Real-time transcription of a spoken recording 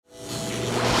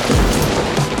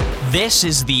This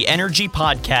is the Energy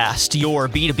Podcast, your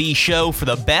B2B show for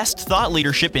the best thought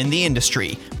leadership in the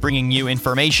industry, bringing you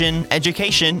information,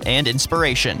 education, and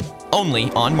inspiration, only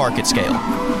on MarketScale.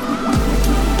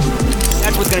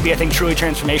 That's what's going to be, I think, truly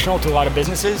transformational to a lot of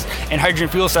businesses, and hydrogen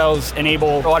fuel cells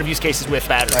enable a lot of use cases with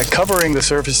batteries. By covering the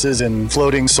surfaces in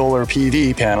floating solar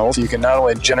PV panels, you can not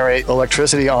only generate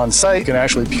electricity on site, you can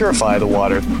actually purify the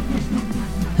water.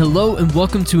 Hello and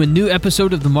welcome to a new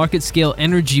episode of the MarketScale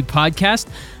Energy Podcast.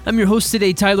 I'm your host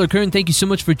today, Tyler Kern. Thank you so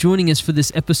much for joining us for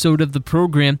this episode of the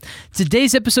program.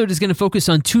 Today's episode is going to focus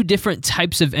on two different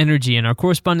types of energy, and our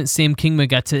correspondent Sam Kingma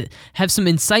got to have some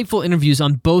insightful interviews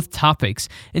on both topics.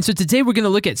 And so today we're going to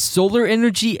look at solar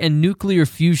energy and nuclear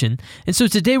fusion. And so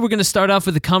today we're going to start off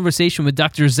with a conversation with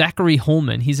Dr. Zachary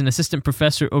Holman. He's an assistant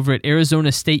professor over at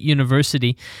Arizona State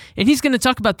University, and he's going to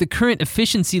talk about the current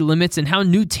efficiency limits and how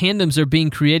new tandems are being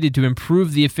created to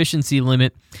improve the efficiency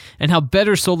limit and how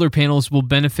better solar panels will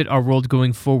benefit our world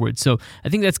going forward. So I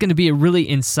think that's going to be a really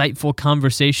insightful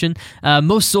conversation.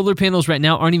 Most solar panels right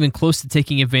now aren't even close to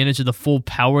taking advantage of the full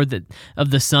power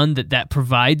of the sun that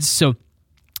provides. So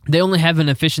they only have an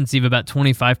efficiency of about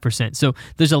 25%. So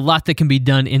there's a lot that can be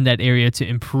done in that area to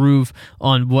improve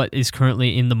on what is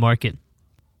currently in the market.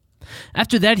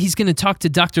 After that, he's going to talk to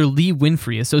Dr. Lee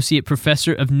Winfrey, Associate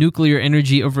Professor of Nuclear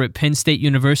Energy over at Penn State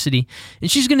University, and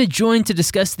she's going to join to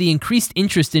discuss the increased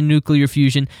interest in nuclear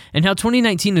fusion and how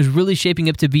 2019 is really shaping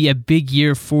up to be a big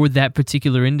year for that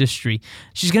particular industry.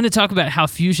 She's going to talk about how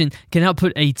fusion can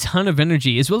output a ton of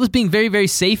energy, as well as being very, very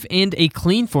safe and a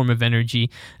clean form of energy.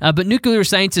 But nuclear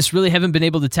scientists really haven't been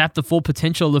able to tap the full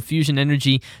potential of fusion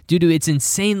energy due to its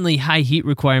insanely high heat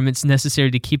requirements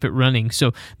necessary to keep it running.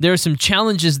 So there are some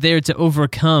challenges there to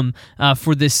overcome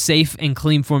for this safe and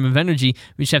clean form of energy.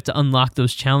 We just have to unlock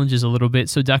those challenges a little bit.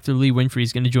 So Dr. Lee Winfrey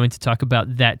is going to join to talk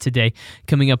about that today,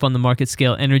 coming up on the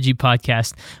MarketScale Energy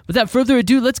Podcast. Without further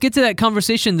ado, let's get to that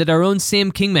conversation that our own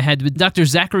Sam Kingma had with Dr.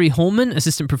 Zachary Holman,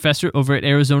 assistant professor over at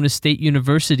Arizona State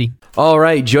University. All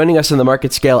right, joining us on the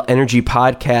MarketScale Energy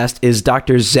Podcast is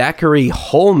Dr. Zachary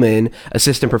Holman,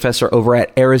 assistant professor over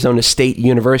at Arizona State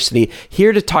University,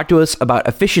 here to talk to us about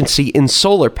efficiency in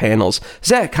solar panels.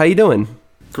 Zach, how you doing?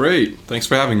 Great. Thanks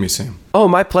for having me, Sam. Oh,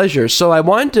 my pleasure. So I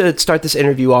wanted to start this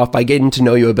interview off by getting to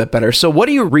know you a bit better. So what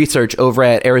do you research over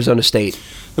at Arizona State?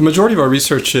 The majority of our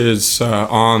research is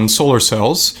on solar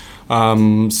cells,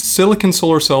 silicon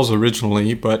solar cells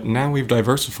originally, but now we've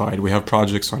diversified. We have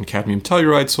projects on cadmium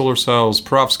telluride solar cells,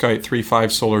 perovskite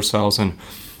 3.5 solar cells, and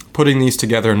putting these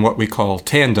together in what we call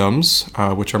tandems,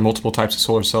 which are multiple types of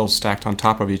solar cells stacked on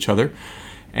top of each other.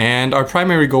 And our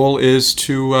primary goal is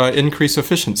to increase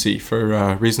efficiency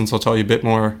for reasons I'll tell you a bit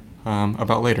more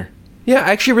about later. Yeah,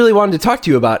 I actually really wanted to talk to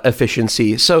you about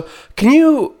efficiency. So can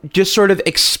you just sort of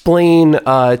explain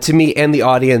to me and the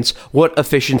audience what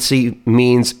efficiency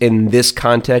means in this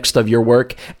context of your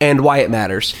work and why it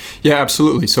matters? Yeah,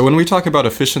 absolutely. So when we talk about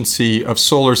efficiency of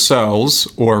solar cells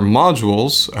or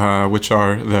modules, which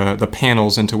are the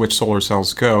panels into which solar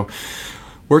cells go,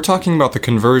 we're talking about the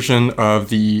conversion of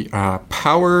the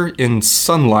power in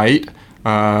sunlight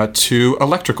to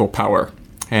electrical power.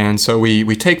 And so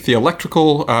we take the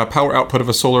electrical power output of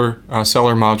a solar cell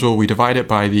or module, we divide it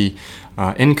by the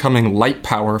incoming light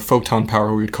power, photon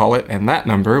power we would call it, and that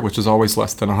number, which is always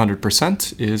less than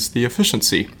 100%, is the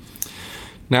efficiency.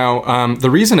 Now, the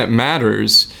reason it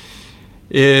matters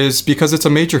is because it's a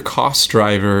major cost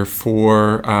driver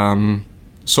for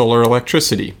solar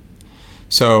electricity.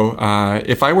 So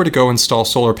if I were to go install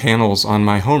solar panels on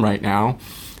my home right now,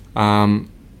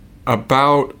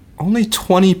 about only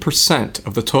 20%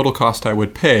 of the total cost I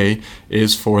would pay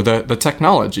is for the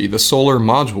technology, the solar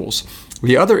modules.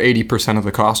 The other 80% of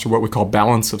the cost are what we call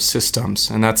balance of systems,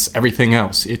 and that's everything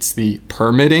else. It's the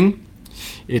permitting,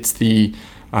 it's the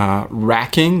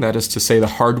racking, that is to say the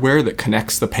hardware that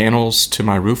connects the panels to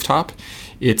my rooftop.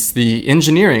 It's the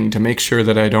engineering to make sure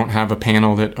that I don't have a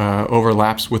panel that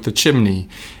overlaps with the chimney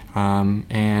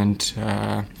and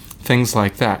things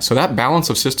like that. So that balance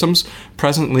of systems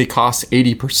presently costs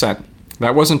 80%.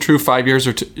 That wasn't true 5 years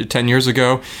or 10 years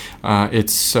ago.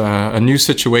 It's a new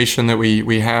situation that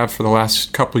we have for the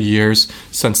last couple of years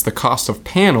since the cost of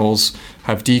panels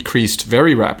have decreased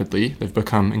very rapidly. They've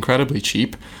become incredibly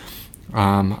cheap,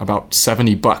 about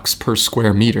 $70 per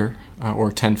square meter.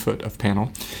 Or 10 foot of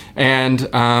panel. And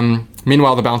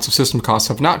meanwhile, the balance of system costs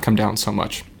have not come down so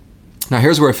much. Now,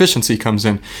 here's where efficiency comes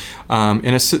in.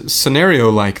 In a scenario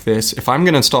like this, if I'm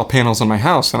going to install panels on my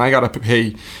house and I got to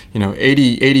pay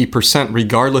 80%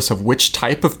 regardless of which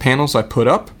type of panels I put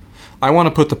up, I want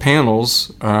to put the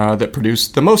panels that produce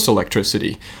the most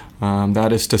electricity.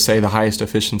 That is to say, the highest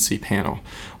efficiency panel.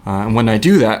 And when I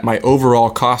do that, my overall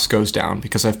cost goes down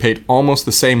because I've paid almost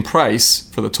the same price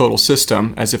for the total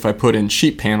system as if I put in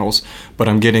sheet panels, but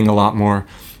I'm getting a lot more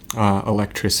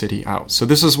electricity out. So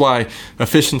this is why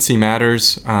efficiency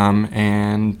matters,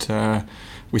 and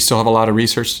we still have a lot of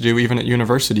research to do, even at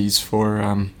universities,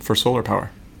 for solar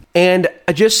power. And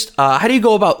just how do you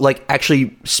go about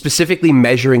actually specifically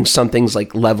measuring something's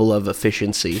level of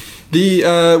efficiency?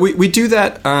 We do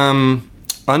that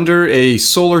under a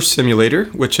solar simulator,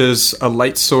 which is a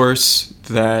light source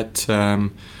that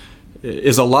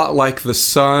is a lot like the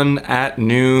sun at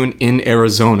noon in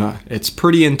Arizona. It's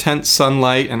pretty intense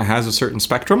sunlight and it has a certain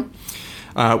spectrum.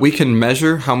 We can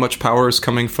measure how much power is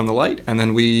coming from the light, and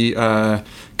then we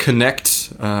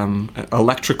connect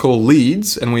electrical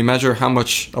leads, and we measure how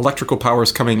much electrical power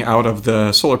is coming out of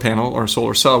the solar panel or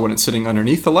solar cell when it's sitting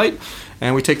underneath the light,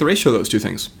 and we take the ratio of those two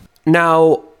things.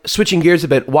 Now, switching gears a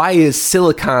bit, why is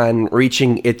silicon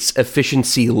reaching its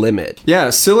efficiency limit? Yeah,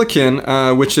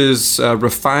 silicon, which is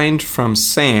refined from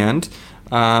sand,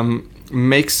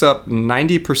 makes up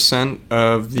 90%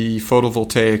 of the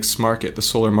photovoltaics market, the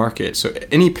solar market. So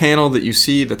any panel that you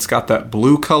see that's got that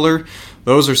blue color,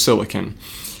 those are silicon.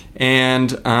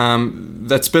 And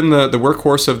that's been the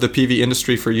workhorse of the PV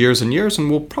industry for years and years, and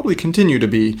will probably continue to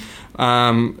be,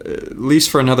 at least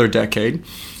for another decade.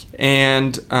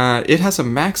 And it has a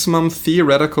maximum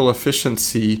theoretical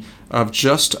efficiency of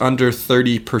just under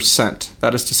 30%.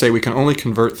 That is to say, we can only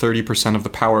convert 30% of the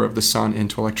power of the sun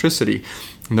into electricity.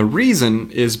 And the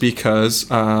reason is because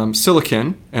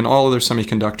silicon and all other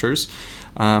semiconductors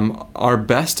are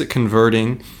best at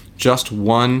converting just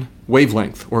one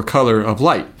wavelength or color of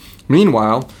light.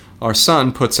 Meanwhile, our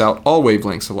sun puts out all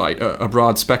wavelengths of light, a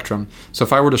broad spectrum. So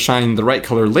if I were to shine the right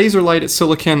color laser light at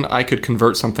silicon, I could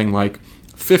convert something like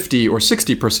 50 or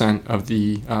 60% of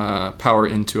the power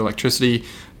into electricity.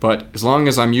 But as long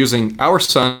as I'm using our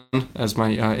sun as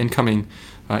my incoming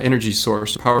energy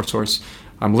source, power source,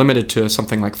 I'm limited to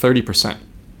something like 30%.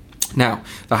 Now,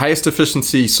 the highest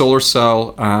efficiency solar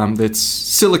cell, that's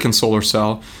silicon solar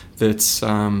cell, that's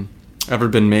ever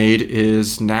been made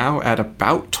is now at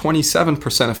about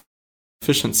 27%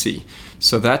 efficiency.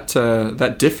 So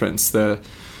that difference, the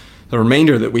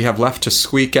remainder that we have left to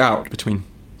squeak out between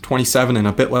 27 and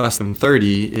a bit less than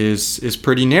 30 is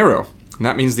pretty narrow. And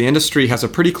that means the industry has a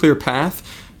pretty clear path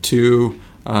to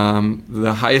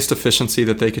the highest efficiency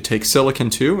that they could take silicon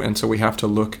to, and so we have to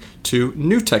look to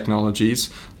new technologies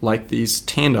like these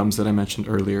tandems that I mentioned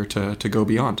earlier to go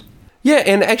beyond. Yeah,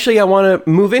 and actually I want to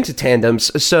move into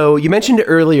tandems. So you mentioned it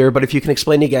earlier, but if you can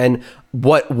explain again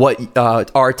what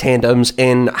are tandems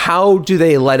and how do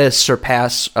they let us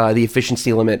surpass the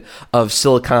efficiency limit of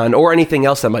silicon or anything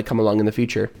else that might come along in the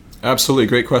future? Absolutely,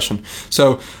 great question.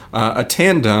 So a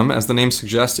tandem, as the name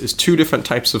suggests, is two different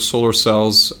types of solar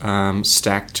cells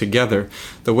stacked together.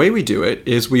 The way we do it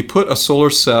is we put a solar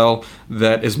cell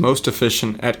that is most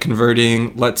efficient at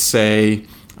converting, let's say,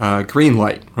 green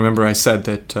light. Remember I said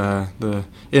that the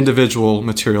individual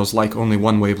materials like only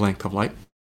one wavelength of light.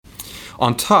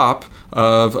 On top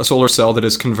of a solar cell that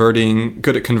is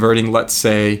good at converting, let's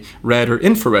say, red or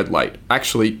infrared light.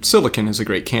 Actually, silicon is a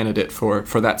great candidate for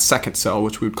that second cell,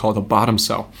 which we would call the bottom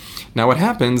cell. Now what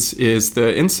happens is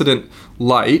the incident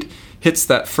light hits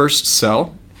that first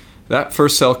cell. That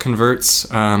first cell converts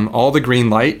all the green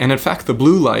light, and in fact the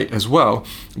blue light as well,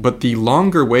 but the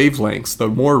longer wavelengths, the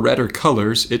more redder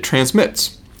colors, it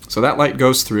transmits. So that light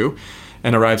goes through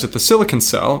and arrives at the silicon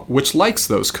cell, which likes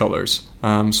those colors.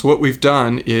 So what we've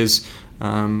done is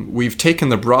we've taken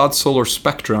the broad solar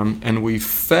spectrum and we've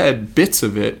fed bits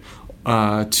of it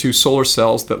to solar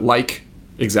cells that like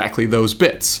exactly those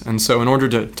bits. And so in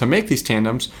order to make these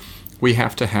tandems, we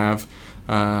have to have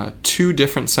two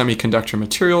different semiconductor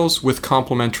materials with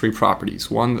complementary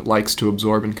properties. One that likes to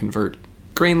absorb and convert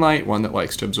green light, one that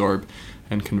likes to absorb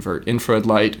and convert infrared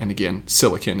light. And again,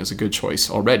 silicon is a good choice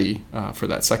already for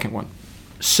that second one.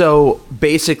 So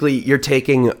basically, you're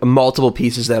taking multiple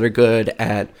pieces that are good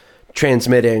at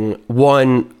transmitting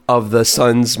one of the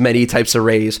sun's many types of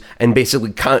rays and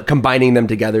basically combining them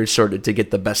together sort of to get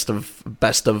the best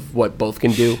of what both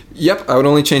can do. Yep, I would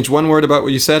only change one word about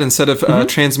what you said. Instead of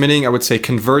transmitting, I would say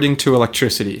converting to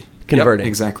electricity. Converting. Yep,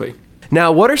 exactly.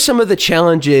 Now, what are some of the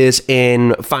challenges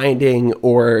in finding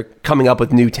or coming up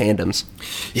with new tandems?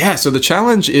 Yeah, so the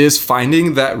challenge is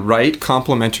finding that right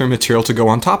complementary material to go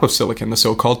on top of silicon, the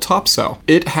so-called top cell.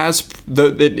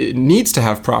 It needs to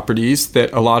have properties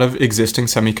that a lot of existing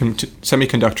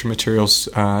semiconductor materials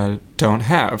don't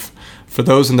have. For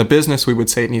those in the business, we would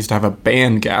say it needs to have a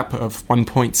band gap of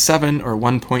 1.7 or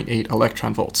 1.8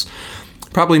 electron volts.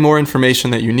 Probably more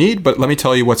information that you need, but let me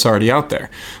tell you what's already out there.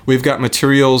 We've got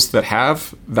materials that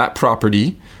have that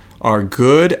property, are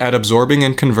good at absorbing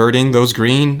and converting those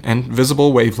green and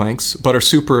visible wavelengths, but are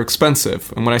super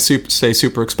expensive. And when I say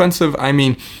super expensive, I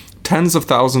mean tens of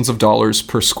thousands of dollars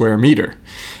per square meter.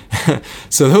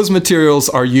 So those materials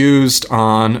are used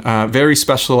on very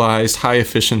specialized,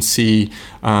 high-efficiency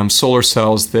solar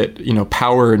cells that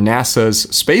power NASA's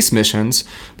space missions,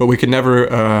 but we could never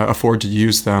afford to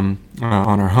use them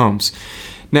on our homes.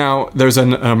 Now, there's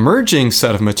an emerging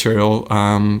set of material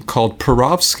called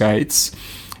perovskites,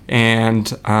 and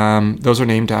those are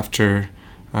named after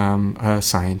a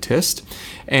scientist.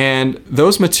 And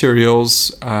those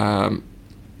materials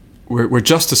we're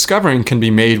just discovering can be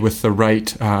made with the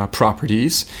right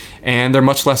properties, and they're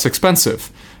much less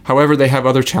expensive. However, they have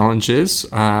other challenges.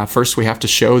 First, we have to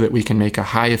show that we can make a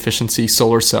high-efficiency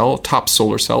solar cell, top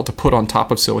solar cell, to put on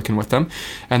top of silicon with them.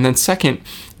 And then second,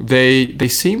 they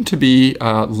seem to be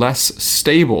less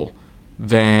stable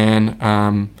than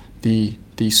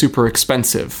the super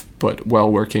expensive but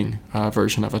well-working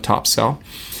version of a top cell.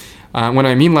 When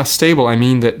I mean less stable, I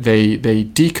mean that they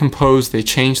decompose, they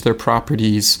change their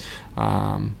properties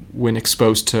when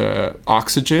exposed to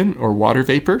oxygen or water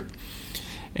vapor.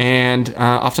 And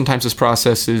oftentimes this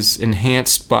process is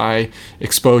enhanced by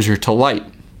exposure to light.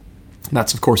 And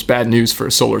that's, of course, bad news for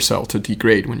a solar cell to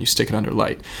degrade when you stick it under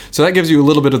light. So that gives you a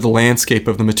little bit of the landscape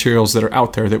of the materials that are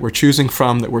out there that we're choosing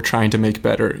from, that we're trying to make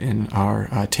better in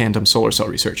our tandem solar cell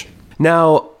research.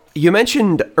 Now, you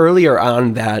mentioned earlier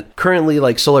on that currently,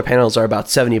 like, solar panels are about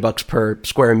 $70 per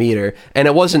square meter, and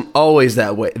it wasn't always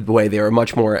that way. They were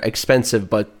much more expensive,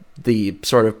 but the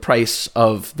sort of price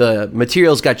of the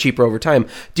materials got cheaper over time.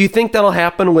 Do you think that'll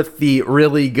happen with the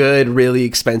really good, really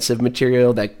expensive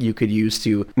material that you could use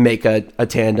to make a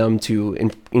tandem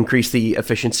to increase the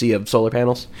efficiency of solar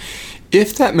panels?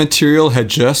 If that material had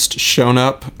just shown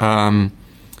up, on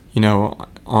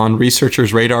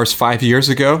researchers' radars 5 years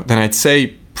ago, then I'd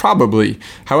say probably.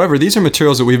 However, these are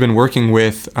materials that we've been working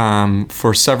with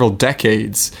for several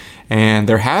decades, and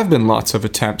there have been lots of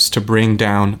attempts to bring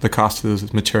down the cost of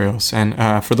those materials. And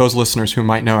for those listeners who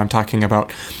might know, I'm talking about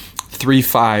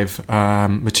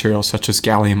 3,5 materials such as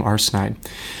gallium arsenide.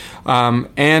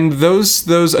 And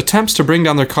those attempts to bring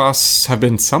down their costs have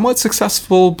been somewhat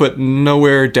successful, but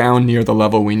nowhere down near the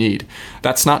level we need.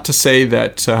 That's not to say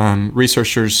that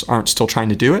researchers aren't still trying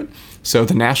to do it. So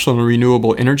the National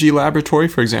Renewable Energy Laboratory,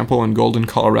 for example, in Golden,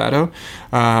 Colorado,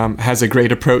 has a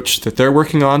great approach that they're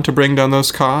working on to bring down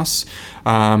those costs.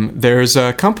 There's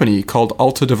a company called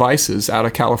Alta Devices out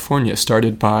of California,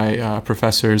 started by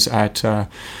professors at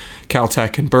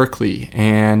Caltech and Berkeley,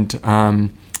 and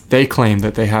they claim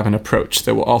that they have an approach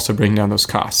that will also bring down those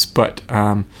costs. But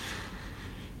at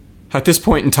this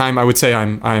point in time, I would say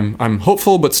I'm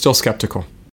hopeful, but still skeptical.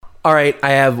 All right, I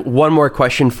have one more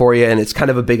question for you, and it's kind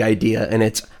of a big idea, and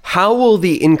it's how will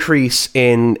the increase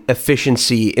in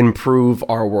efficiency improve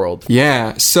our world?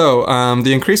 Yeah, so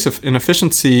the increase in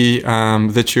efficiency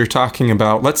that you're talking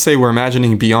about, let's say we're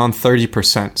imagining beyond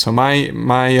 30%. So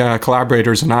my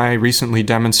collaborators and I recently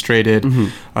demonstrated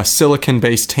a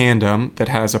silicon-based tandem that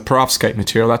has a perovskite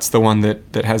material. That's the one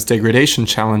that has degradation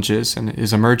challenges and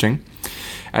is emerging,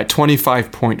 at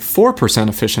 25.4%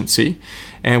 efficiency,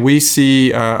 and we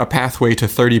see a pathway to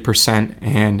 30%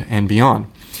 and beyond.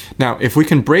 Now, if we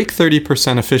can break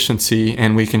 30% efficiency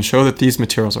and we can show that these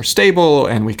materials are stable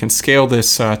and we can scale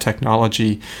this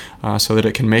technology so that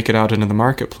it can make it out into the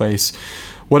marketplace,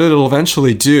 what it'll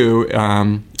eventually do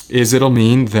is it'll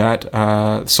mean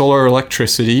that solar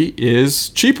electricity is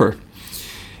cheaper.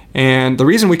 And the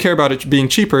reason we care about it being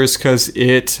cheaper is because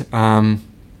it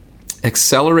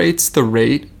accelerates the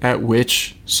rate at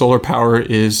which solar power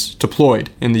is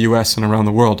deployed in the US and around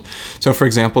the world. So, for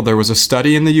example, there was a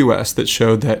study in the US that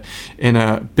showed that in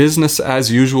a business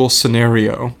as usual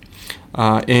scenario,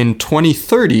 in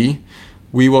 2030,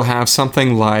 we will have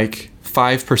something like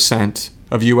 5%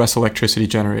 of US electricity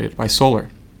generated by solar.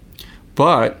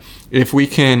 But if we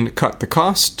can cut the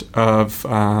cost of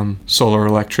solar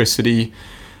electricity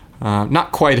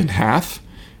not quite in half,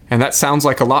 and that sounds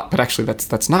like a lot, but actually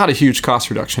that's not a huge cost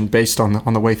reduction based on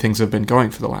the way things have been going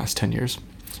for the last 10 years.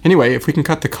 Anyway, if we can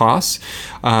cut the costs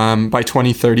by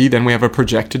 2030, then we have a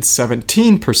projected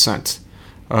 17%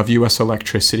 of U.S.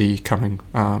 electricity coming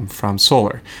from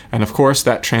solar. And of course,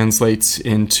 that translates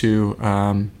into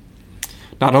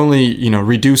not only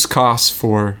reduced costs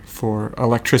for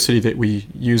electricity that we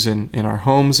use in our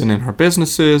homes and in our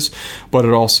businesses, but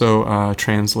it also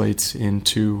translates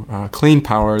into clean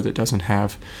power that doesn't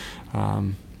have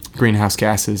greenhouse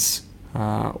gases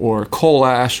or coal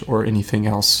ash or anything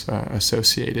else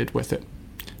associated with it.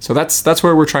 So that's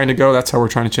where we're trying to go. That's how we're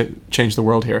trying to change the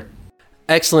world here.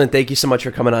 Excellent. Thank you so much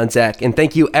for coming on, Zach. And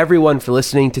thank you, everyone, for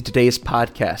listening to today's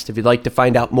podcast. If you'd like to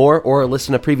find out more or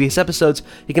listen to previous episodes,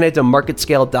 you can head to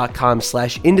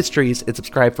marketscale.com/industries and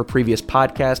subscribe for previous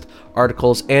podcast,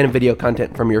 articles, and video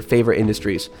content from your favorite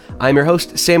industries. I'm your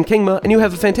host, Sam Kingma, and you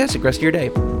have a fantastic rest of your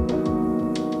day.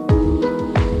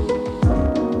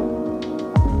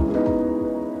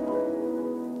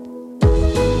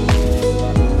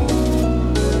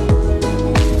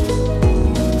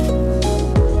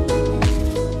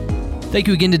 Thank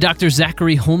you again to Dr.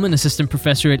 Zachary Holman, Assistant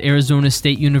Professor at Arizona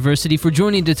State University, for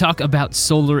joining to talk about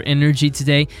solar energy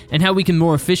today and how we can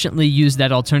more efficiently use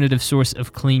that alternative source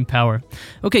of clean power.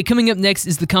 Okay, coming up next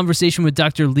is the conversation with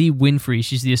Dr. Lee Winfrey.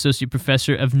 She's the Associate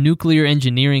Professor of Nuclear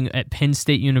Engineering at Penn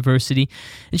State University,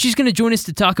 and she's going to join us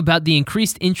to talk about the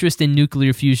increased interest in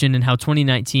nuclear fusion and how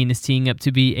 2019 is teeing up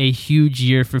to be a huge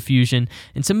year for fusion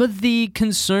and some of the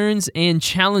concerns and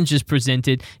challenges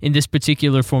presented in this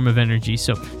particular form of energy.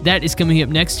 So that is coming up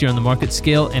next here on the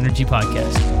MarketScale Energy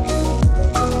Podcast.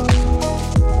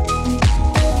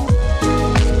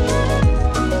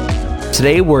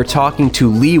 Today, we're talking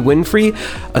to Lee Winfrey,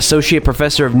 Associate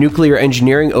Professor of Nuclear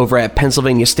Engineering over at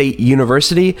Pennsylvania State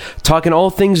University, talking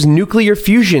all things nuclear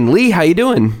fusion. Lee, how you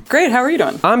doing? Great. How are you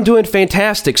doing? I'm doing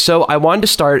fantastic. So I wanted to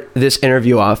start this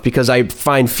interview off because I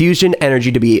find fusion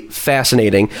energy to be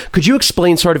fascinating. Could you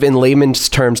explain sort of in layman's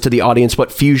terms to the audience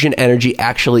what fusion energy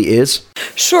actually is?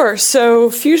 Sure. So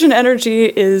fusion energy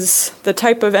is the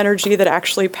type of energy that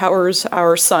actually powers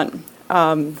our sun.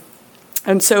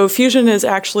 And so fusion is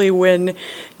actually when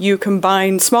you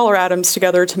combine smaller atoms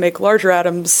together to make larger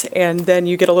atoms, and then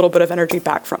you get a little bit of energy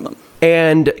back from them.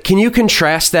 And can you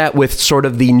contrast that with sort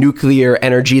of the nuclear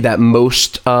energy that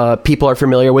most people are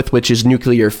familiar with, which is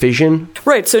nuclear fission?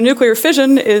 Right. So nuclear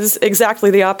fission is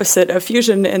exactly the opposite of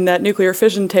fusion in that nuclear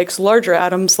fission takes larger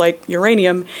atoms like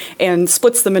uranium and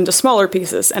splits them into smaller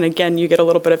pieces. And again, you get a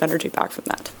little bit of energy back from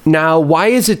that. Now, why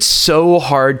is it so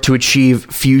hard to achieve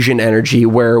fusion energy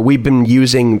where we've been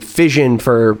using fission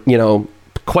for,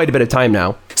 quite a bit of time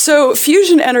now? So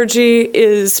fusion energy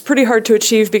is pretty hard to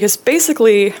achieve because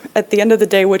basically, at the end of the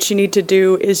day, what you need to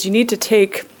do is you need to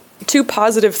take two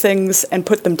positive things and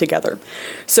put them together.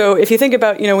 So if you think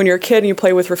about, when you're a kid and you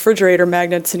play with refrigerator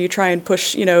magnets and you try and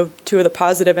push, two of the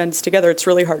positive ends together, it's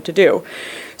really hard to do.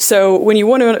 So when you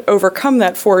want to overcome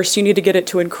that force, you need to get it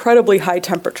to incredibly high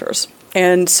temperatures.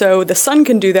 And so the sun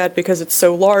can do that because it's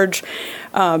so large.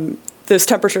 Those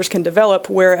temperatures can develop,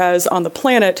 whereas on the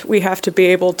planet, we have to be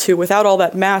able to, without all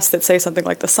that mass that, say, something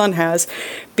like the sun has,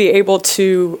 be able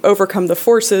to overcome the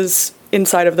forces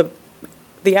inside of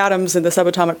the atoms and the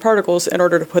subatomic particles in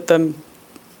order to put them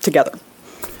together.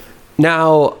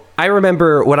 Now, I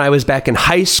remember when I was back in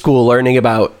high school learning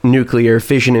about nuclear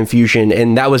fission and fusion,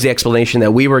 and that was the explanation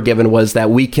that we were given, was that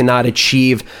we cannot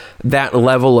achieve that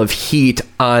level of heat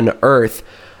on Earth.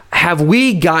 Have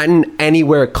we gotten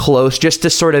anywhere close, just to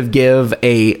sort of give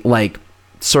a as like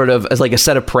a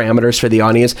set of parameters for the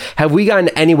audience? Have we gotten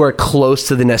anywhere close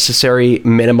to the necessary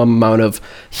minimum amount of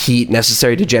heat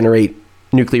necessary to generate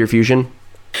nuclear fusion?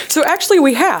 So actually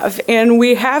we have, and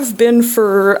we have been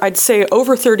for, I'd say,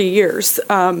 over 30 years.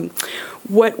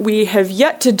 What we have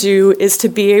yet to do is to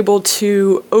be able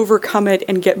to overcome it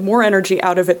and get more energy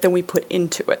out of it than we put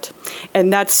into it.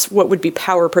 And that's what would be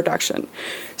power production.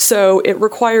 So it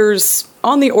requires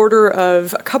on the order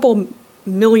of a couple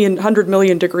million, 100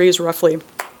 million degrees roughly,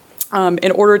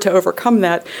 in order to overcome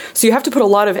that. So you have to put a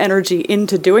lot of energy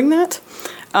into doing that.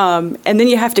 And then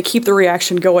you have to keep the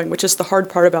reaction going, which is the hard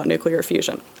part about nuclear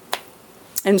fusion.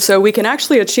 And so we can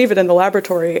actually achieve it in the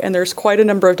laboratory, and there's quite a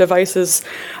number of devices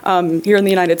here in the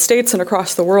United States and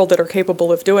across the world that are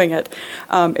capable of doing it.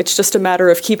 It's just a matter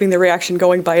of keeping the reaction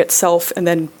going by itself and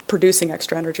then producing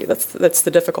extra energy. That's the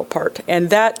difficult part.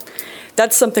 And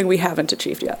that's something we haven't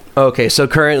achieved yet. Okay, so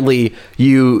currently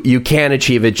you can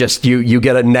achieve it, just you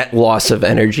get a net loss of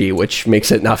energy, which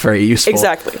makes it not very useful.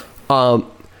 Exactly.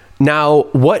 Now,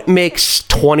 what makes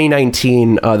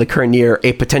 2019, the current year,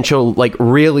 a potential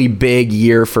really big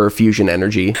year for fusion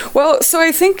energy? Well, so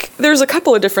I think there's a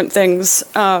couple of different things.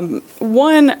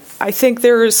 One, I think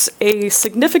there's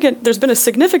been a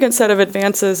significant set of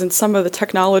advances in some of the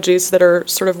technologies that are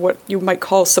sort of what you might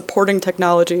call supporting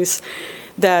technologies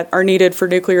that are needed for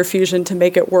nuclear fusion to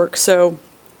make it work. So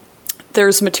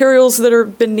there's materials that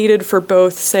have been needed for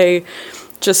both, say,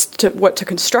 just to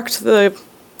construct the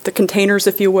containers,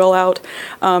 if you will, out.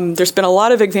 There's been a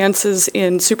lot of advances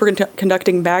in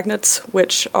superconducting magnets,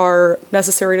 which are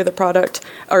necessary to the product,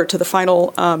 or to the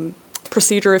final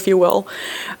procedure, if you will.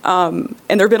 And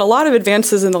there have been a lot of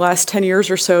advances in the last 10 years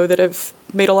or so that have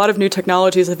made a lot of new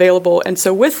technologies available. And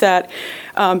so with that,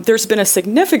 there's been a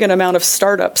significant amount of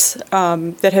startups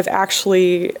that have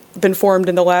actually been formed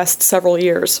in the last several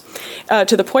years,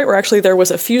 to the point where actually there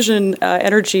was a fusion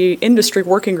energy industry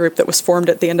working group that was formed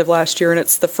at the end of last year, and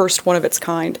it's the first one of its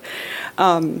kind.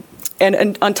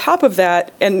 And on top of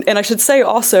that, and I should say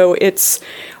also, it's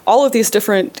all of these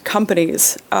different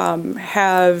companies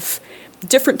have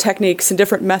different techniques and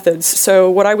different methods. So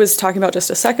what I was talking about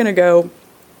just a second ago,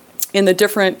 in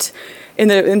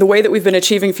the way that we've been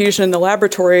achieving fusion in the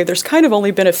laboratory, there's kind of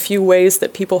only been a few ways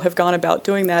that people have gone about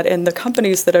doing that, and the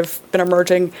companies that have been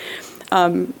emerging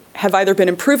have either been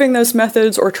improving those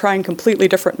methods or trying completely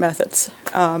different methods.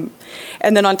 And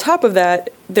then on top of that,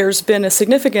 there's been a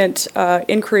significant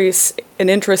increase in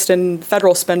interest in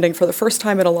federal spending for the first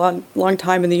time in a long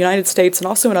time in the United States and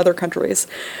also in other countries,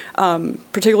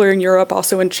 particularly in Europe,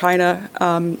 also in China.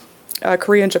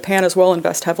 Korea and Japan as well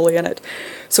invest heavily in it.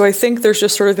 So I think there's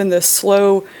just sort of been this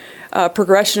slow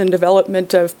progression and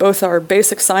development of both our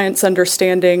basic science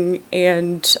understanding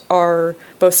and our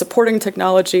both supporting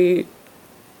technology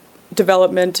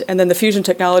development and then the fusion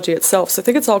technology itself. So I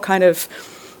think it's all kind of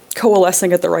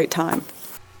coalescing at the right time.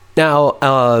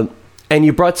 Now, and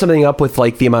you brought something up with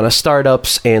like the amount of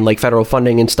startups and like federal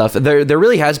funding and stuff. There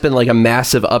really has been like a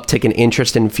massive uptick in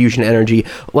interest in fusion energy.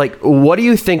 Like, what do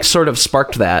you think sort of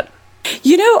sparked that?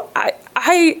 You know,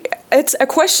 I it's a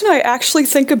question I actually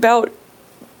think about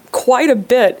quite a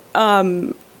bit.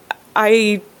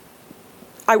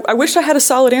 I wish I had a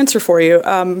solid answer for you,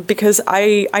 because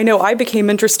I know I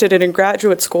became interested in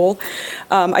graduate school.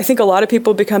 I think a lot of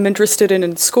people become interested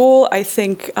in school. I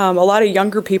think a lot of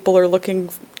younger people are looking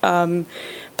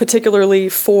particularly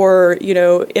for,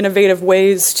 innovative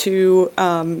ways to,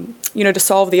 to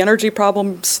solve the energy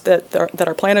problems that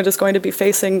our planet is going to be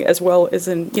facing, as well as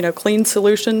in, clean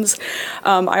solutions.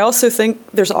 I also think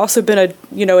there's also been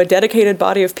a dedicated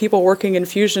body of people working in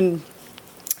fusion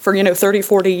for 30,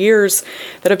 40 years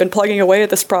that have been plugging away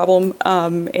at this problem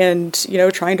and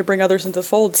trying to bring others into the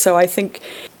fold. So I think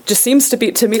just seems to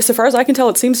be, to me, so far as I can tell,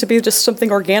 it seems to be just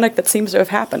something organic that seems to have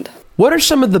happened. What are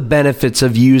some of the benefits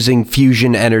of using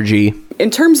fusion energy? In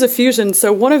terms of fusion,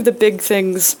 so one of the big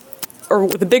things, or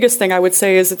the biggest thing I would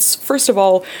say, is it's, first of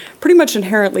all, pretty much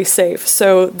inherently safe.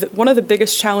 So one of the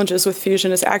biggest challenges with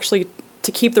fusion is actually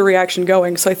to keep the reaction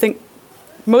going. So I think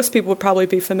most people would probably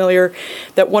be familiar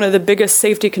that one of the biggest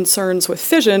safety concerns with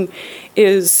fission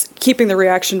is keeping the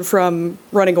reaction from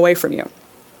running away from you.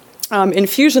 In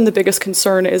fusion, the biggest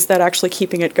concern is that actually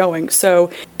keeping it going. So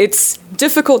it's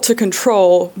difficult to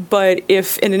control, but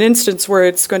if in an instance where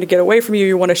it's going to get away from you,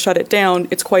 you want to shut it down,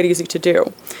 it's quite easy to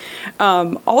do.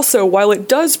 Also, while it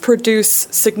does produce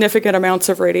significant amounts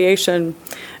of radiation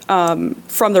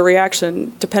from the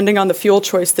reaction, depending on the fuel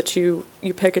choice that you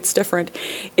pick, it's different.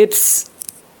 It's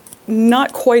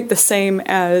not quite the same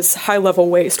as high-level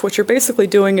waste. What you're basically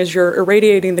doing is you're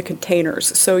irradiating the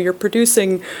containers. So you're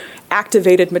producing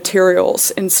activated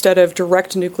materials instead of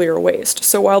direct nuclear waste.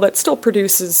 So while that still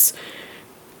produces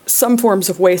some forms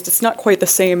of waste, it's not quite the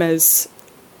same as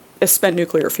spent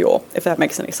nuclear fuel, if that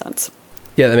makes any sense.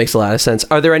 Yeah, that makes a lot of sense.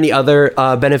 Are there any other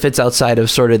benefits outside of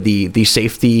sort of the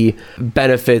safety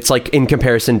benefits, like in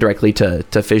comparison directly to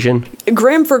fission?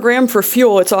 Gram for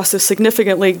fuel, it's also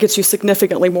gets you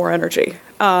significantly more energy.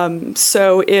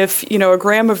 So if, a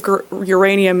gram of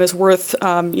uranium is worth,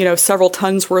 several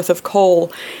tons worth of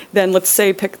coal, then let's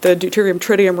say pick the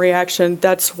deuterium-tritium reaction,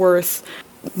 that's worth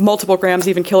multiple grams,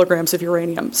 even kilograms of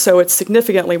uranium. So it's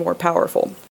significantly more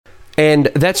powerful. And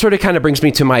that sort of kind of brings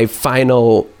me to my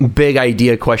final big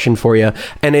idea question for you.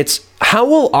 And it's, how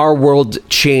will our world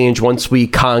change once we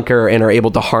conquer and are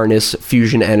able to harness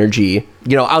fusion energy,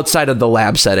 outside of the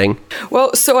lab setting?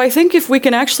 Well, so I think if we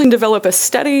can actually develop a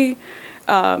steady,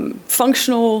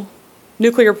 functional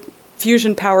nuclear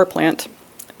fusion power plant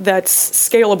that's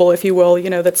scalable, if you will,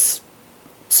 that's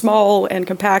small and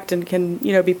compact and can,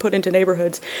 be put into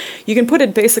neighborhoods, you can put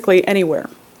it basically anywhere.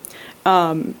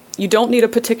 You don't need a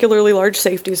particularly large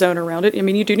safety zone around it. I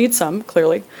mean, you do need some,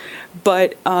 clearly,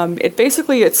 but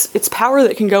it's power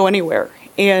that can go anywhere.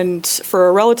 And for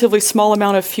a relatively small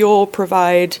amount of fuel,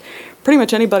 provide pretty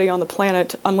much anybody on the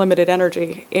planet unlimited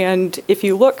energy. And if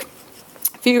you look,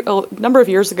 a number of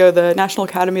years ago, the National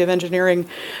Academy of Engineering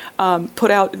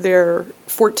put out their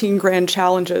 14 grand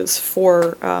challenges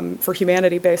for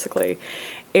humanity, basically.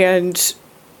 And,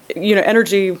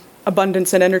 energy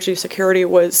abundance and energy security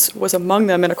was among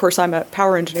them. And of course, I'm a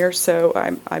power engineer, so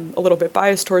I'm a little bit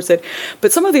biased towards it.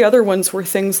 But some of the other ones were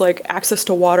things like access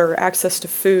to water, access to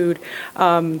food,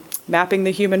 mapping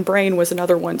the human brain was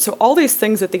another one. So all these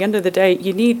things, at the end of the day,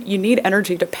 you need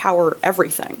energy to power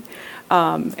everything.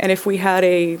 And if we had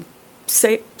a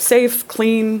safe,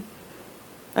 clean,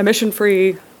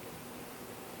 emission-free,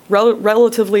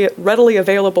 relatively readily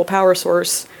available power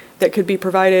source that could be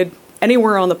provided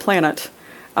anywhere on the planet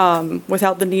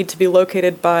without the need to be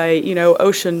located by,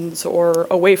 oceans or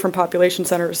away from population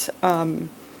centers,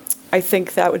 I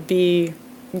think that would be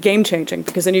game-changing,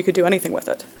 because then you could do anything with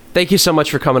it. Thank you so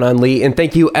much for coming on, Lee, and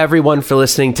thank you everyone for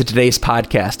listening to today's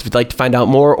podcast. If you'd like to find out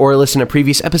more or listen to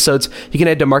previous episodes, you can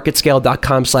head to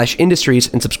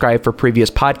marketscale.com/industries and subscribe for previous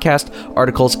podcast,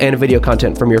 articles, and video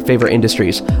content from your favorite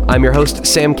industries. I'm your host,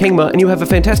 Sam Kingma, and you have a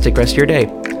fantastic rest of your day.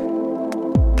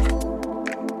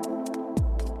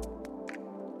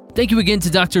 Thank you again to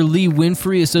Dr. Lee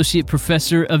Winfrey, Associate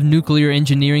Professor of Nuclear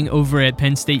Engineering over at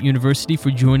Penn State University,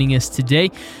 for joining us today.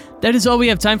 That is all we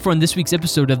have time for on this week's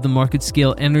episode of the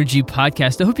MarketScale Energy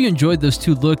Podcast. I hope you enjoyed those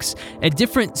two looks at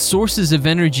different sources of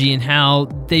energy and how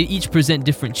they each present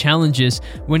different challenges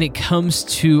when it comes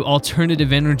to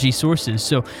alternative energy sources.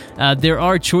 So there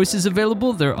are choices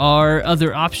available, there are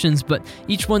other options, but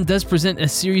each one does present a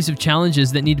series of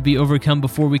challenges that need to be overcome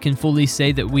before we can fully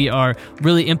say that we are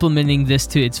really implementing this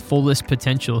to its fullest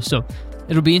potential. So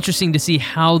it'll be interesting to see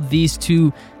how these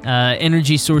two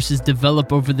energy sources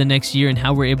develop over the next year and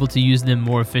how we're able to use them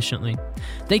more efficiently.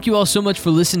 Thank you all so much for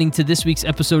listening to this week's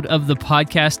episode of the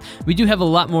podcast. We do have a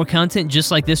lot more content just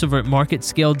like this over at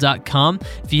MarketScale.com.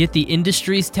 If you hit the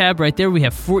Industries tab right there, we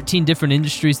have 14 different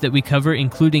industries that we cover,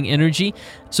 including energy.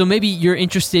 So maybe you're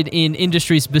interested in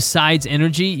industries besides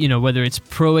energy, whether it's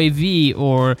Pro AV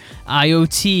or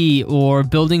IoT or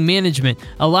building management.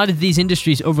 A lot of these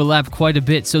industries overlap quite a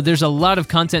bit, so there's a lot of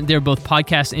content there, both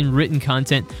podcast and written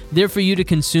content, there for you to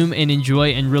consume and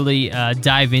enjoy and really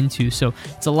dive into. So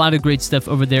it's a lot of great stuff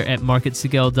over there at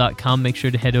MarketScale.com. Make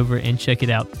sure to head over and check it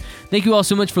out. Thank you all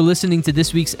so much for listening to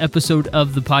this week's episode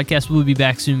of the podcast. We'll be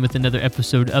back soon with another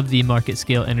episode of the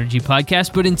MarketScale Energy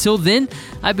Podcast. But until then,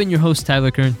 I've been your host,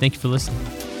 Tyler Kern. Thank you for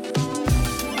listening.